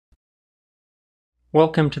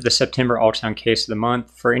Welcome to the September ultrasound case of the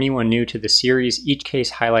month. For anyone new to the series, each case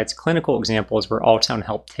highlights clinical examples where ultrasound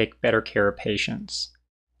helped take better care of patients.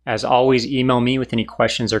 As always, email me with any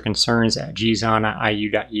questions or concerns at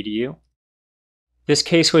gzon@iu.edu. This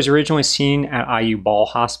case was originally seen at IU Ball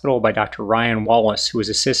Hospital by Dr. Ryan Wallace, who was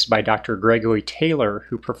assisted by Dr. Gregory Taylor,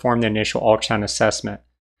 who performed the initial ultrasound assessment.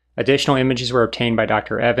 Additional images were obtained by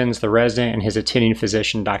Dr. Evans, the resident, and his attending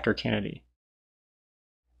physician, Dr. Kennedy.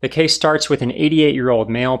 The case starts with an 88-year-old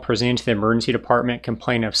male presenting to the emergency department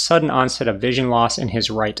complaining of sudden onset of vision loss in his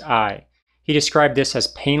right eye. He described this as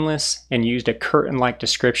painless and used a curtain-like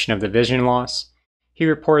description of the vision loss. He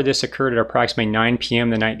reported this occurred at approximately 9 p.m.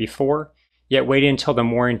 the night before, yet waited until the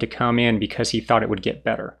morning to come in because he thought it would get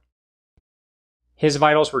better. His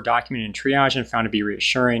vitals were documented in triage and found to be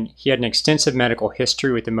reassuring. He had an extensive medical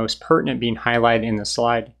history, with the most pertinent being highlighted in the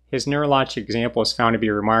slide. His neurologic example was found to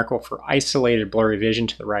be remarkable for isolated blurry vision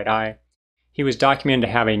to the right eye. He was documented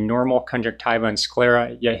to have a normal conjunctiva and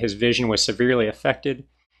sclera, yet his vision was severely affected,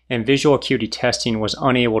 and visual acuity testing was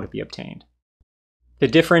unable to be obtained. The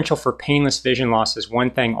differential for painless vision loss is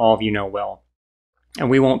one thing all of you know well,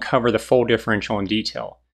 and we won't cover the full differential in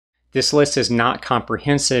detail. This list is not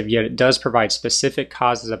comprehensive, yet it does provide specific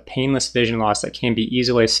causes of painless vision loss that can be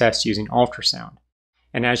easily assessed using ultrasound.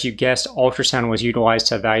 And as you guessed, ultrasound was utilized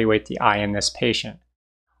to evaluate the eye in this patient.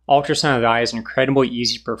 Ultrasound of the eye is incredibly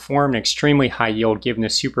easy to perform and extremely high yield given the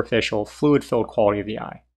superficial, fluid-filled quality of the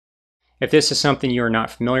eye. If this is something you are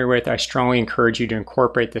not familiar with, I strongly encourage you to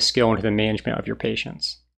incorporate this skill into the management of your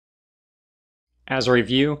patients. As a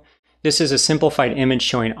review, this is a simplified image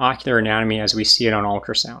showing ocular anatomy as we see it on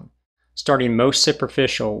ultrasound. Starting most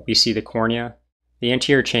superficial, we see the cornea, the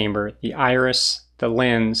anterior chamber, the iris, the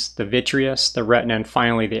lens, the vitreous, the retina, and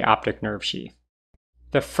finally the optic nerve sheath.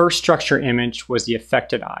 The first structure image was the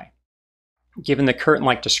affected eye. Given the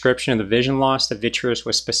curtain-like description of the vision loss, the vitreous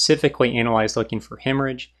was specifically analyzed looking for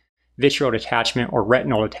hemorrhage, vitreal detachment, or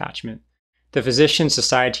retinal detachment. The physicians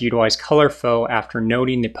decided to utilize color flow after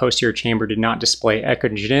noting the posterior chamber did not display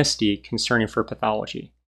echogenicity concerning for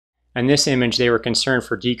pathology. In this image, they were concerned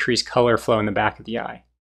for decreased color flow in the back of the eye.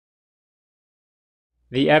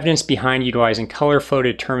 The evidence behind utilizing color flow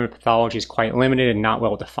to determine pathology is quite limited and not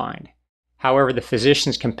well defined. However, the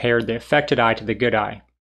physicians compared the affected eye to the good eye.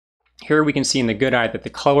 Here we can see in the good eye that the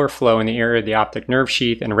color flow in the area of the optic nerve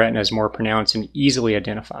sheath and retina is more pronounced and easily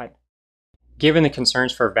identified. Given the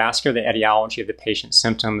concerns for vascular etiology of the patient's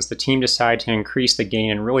symptoms, the team decided to increase the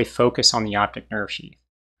gain and really focus on the optic nerve sheath.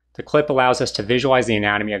 The clip allows us to visualize the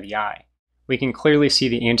anatomy of the eye. We can clearly see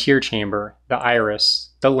the anterior chamber, the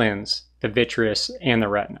iris, the lens, the vitreous, and the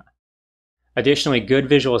retina. Additionally, good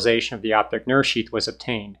visualization of the optic nerve sheath was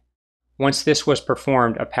obtained. Once this was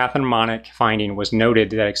performed, a pathognomonic finding was noted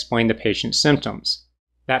that explained the patient's symptoms.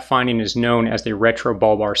 That finding is known as the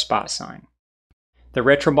retrobulbar spot sign. The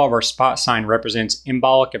retrobulbar spot sign represents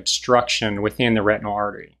embolic obstruction within the retinal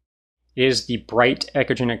artery. It is the bright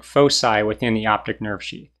echogenic foci within the optic nerve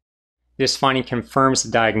sheath. This finding confirms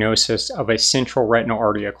the diagnosis of a central retinal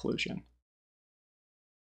artery occlusion.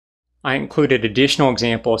 I included additional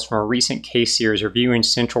examples from a recent case series reviewing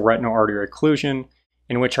central retinal artery occlusion,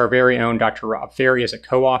 in which our very own Dr. Rob Ferry is a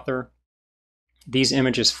co-author. These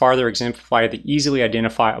images farther exemplify the easily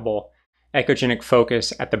identifiable echogenic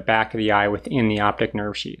focus at the back of the eye within the optic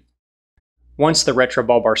nerve sheath. Once the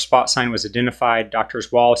retrobulbar spot sign was identified,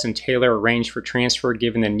 Drs. Wallace and Taylor arranged for transfer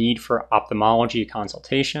given the need for ophthalmology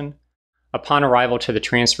consultation. Upon arrival to the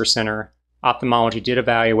transfer center, ophthalmology did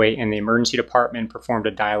evaluate and the emergency department performed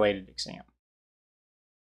a dilated exam.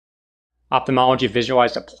 Ophthalmology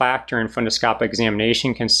visualized a plaque during fundoscopic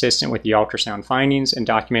examination consistent with the ultrasound findings and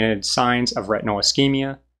documented signs of retinal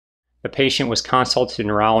ischemia. The patient was consulted to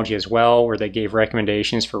neurology as well, where they gave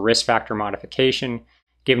recommendations for risk factor modification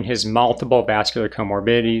given his multiple vascular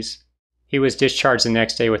comorbidities. He was discharged the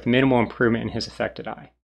next day with minimal improvement in his affected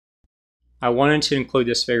eye. I wanted to include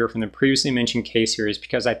this figure from the previously mentioned case series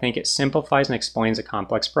because I think it simplifies and explains a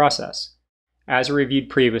complex process. As reviewed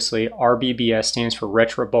previously, RBSS stands for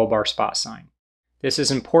retrobulbar spot sign. This is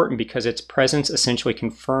important because its presence essentially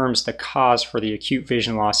confirms the cause for the acute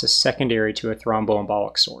vision loss is secondary to a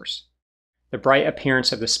thromboembolic source. The bright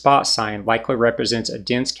appearance of the spot sign likely represents a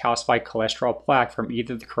dense calcified cholesterol plaque from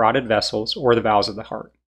either the carotid vessels or the valves of the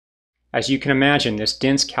heart. As you can imagine, this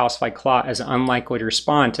dense calcified clot is unlikely to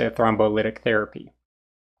respond to thrombolytic therapy.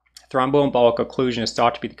 Thromboembolic occlusion is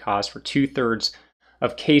thought to be the cause for 2/3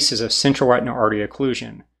 of cases of central retinal artery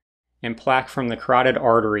occlusion, and plaque from the carotid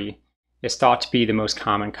artery is thought to be the most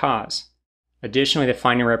common cause. Additionally, the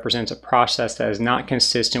finding represents a process that is not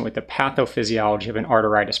consistent with the pathophysiology of an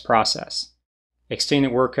arteritis process.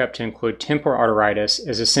 Extending the workup to include temporal arteritis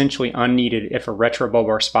is essentially unneeded if a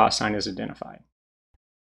retrobulbar spot sign is identified.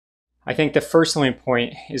 I think the first learning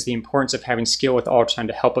point is the importance of having skill with ultrasound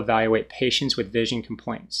to help evaluate patients with vision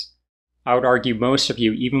complaints. I would argue most of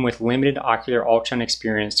you, even with limited ocular ultrasound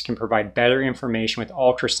experience, can provide better information with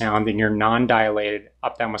ultrasound than your non-dilated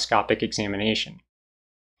ophthalmoscopic examination.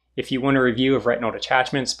 If you want a review of retinal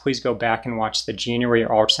detachments, please go back and watch the January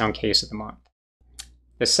ultrasound case of the month.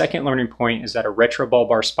 The second learning point is that a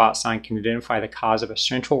retrobulbar spot sign can identify the cause of a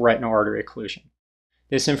central retinal artery occlusion.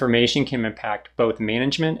 This information can impact both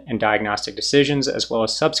management and diagnostic decisions, as well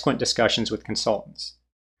as subsequent discussions with consultants.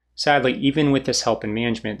 Sadly, even with this help in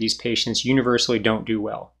management, these patients universally don't do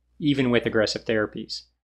well, even with aggressive therapies.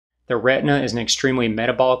 The retina is an extremely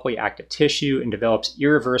metabolically active tissue and develops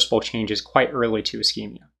irreversible changes quite early to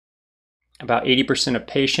ischemia. About 80% of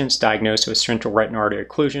patients diagnosed with central retinal artery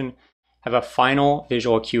occlusion have a final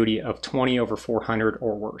visual acuity of 20/400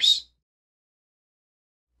 or worse.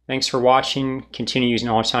 Thanks for watching. Continue using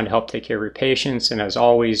ultrasound to help take care of your patients, and as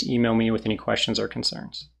always, email me with any questions or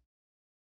concerns.